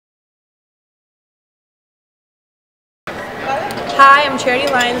Hi, I'm Charity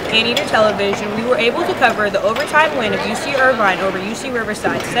Lyons with Anteater Television. We were able to cover the overtime win of UC Irvine over UC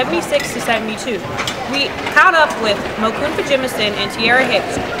Riverside, 76-72. We caught up with Mokun Fajemisin and Tierra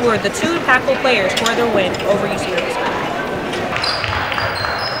Hicks, who are the two impactful players for their win over UC Riverside.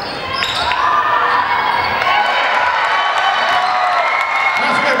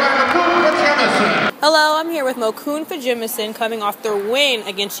 Hello, I'm here with Mokun Fajemisin coming off their win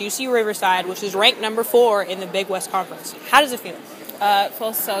against UC Riverside, which is ranked number 4 in the Big West Conference. How does it feel? It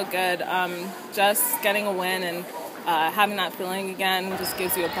feels so good. Just getting a win and having that feeling again just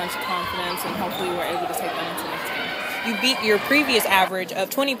gives you a bunch of confidence, and hopefully we're able to take that into the next game. You beat your previous average of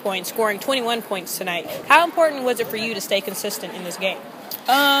 20 points, scoring 21 points tonight. How important was it for you to stay consistent in this game?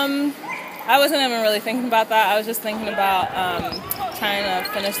 I wasn't even really thinking about that. I was just thinking about trying to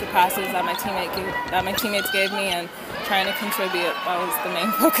finish the passes that my teammates gave me and trying to contribute. That was the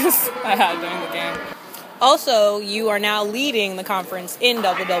main focus I had during the game. Also, you are now leading the conference in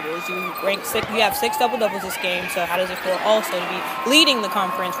double-doubles. You have 6 double-doubles this game, so how does it feel also to be leading the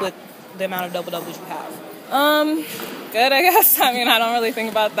conference with the amount of double-doubles you have? Good, I guess. I mean, I don't really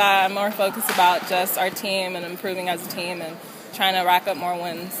think about that. I'm more focused about just our team and improving as a team and trying to rack up more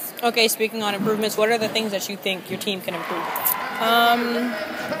wins. Okay, speaking on improvements, what are the things that you think your team can improve?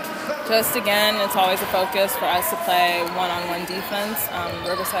 Just again, it's always a focus for us to play one-on-one defense.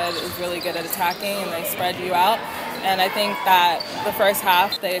 Riverside is really good at attacking and they spread you out. And I think that the first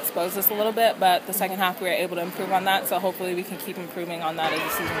half they exposed us a little bit, but the second half we were able to improve on that. So hopefully we can keep improving on that as the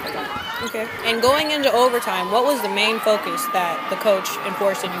season goes on. Okay. And going into overtime, what was the main focus that the coach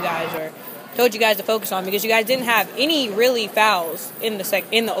enforced on you guys or told you guys to focus on, because you guys didn't have any really fouls in the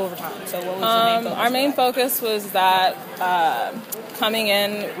overtime? So what was the main focus? Our main focus was that coming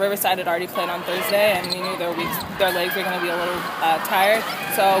in, Riverside had already played on Thursday, and we knew their legs were going to be a little tired.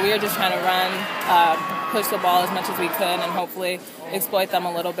 So we were just trying to run, push the ball as much as we could, and hopefully exploit them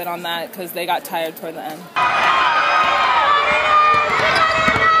a little bit on that because they got tired toward the end.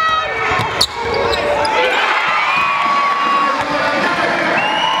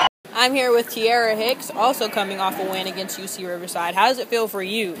 I'm here with Tierra Hicks, also coming off a win against UC Riverside. How does it feel for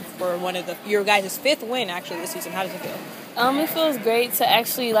you for your guys' 5th win actually this season? How does it feel? It feels great to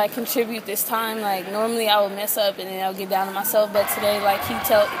actually contribute this time. Normally I would mess up and then I'll get down on myself, but today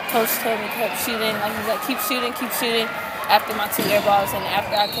coach told me keep shooting. He's like keep shooting after my 2 air balls, and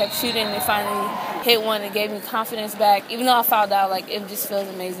after I kept shooting, they finally hit one and gave me confidence back. Even though I fouled out, it just feels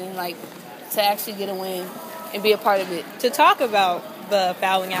amazing to actually get a win and be a part of it. To talk about the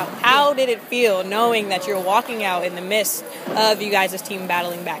fouling out, how did it feel knowing that you're walking out in the midst of you guys' team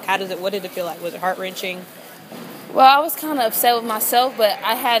battling back? What did it feel like? Was it heart-wrenching? Well, I was kind of upset with myself, but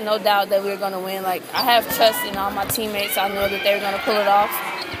I had no doubt that we were going to win. I have trust in all my teammates. I know that they were going to pull it off,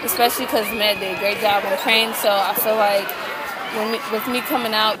 especially because Med did a great job on Crane. So I feel like with me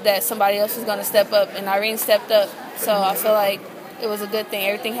coming out that somebody else was going to step up, and Irene stepped up. So I feel like it was a good thing.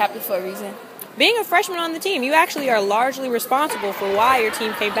 Everything happened for a reason. Being a freshman on the team, you actually are largely responsible for why your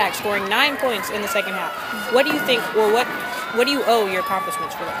team came back, scoring 9 points in the second half. What do you think, or what do you owe your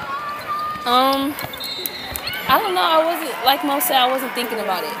accomplishments for that? I don't know. I wasn't, like Mo said, I wasn't thinking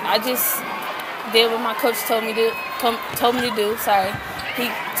about it. I just did what my coach told me to do. Sorry, he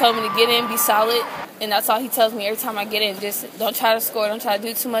told me to get in, be solid, and that's all he tells me every time I get in. Just don't try to score, don't try to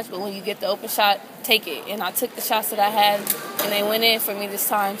do too much, but when you get the open shot, take it. And I took the shots that I had, and they went in for me this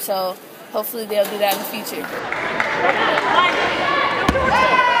time. So hopefully they'll do that in the future.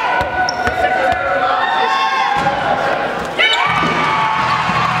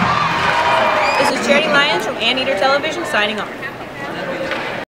 This is Charity Lyons from Anteater Television signing off.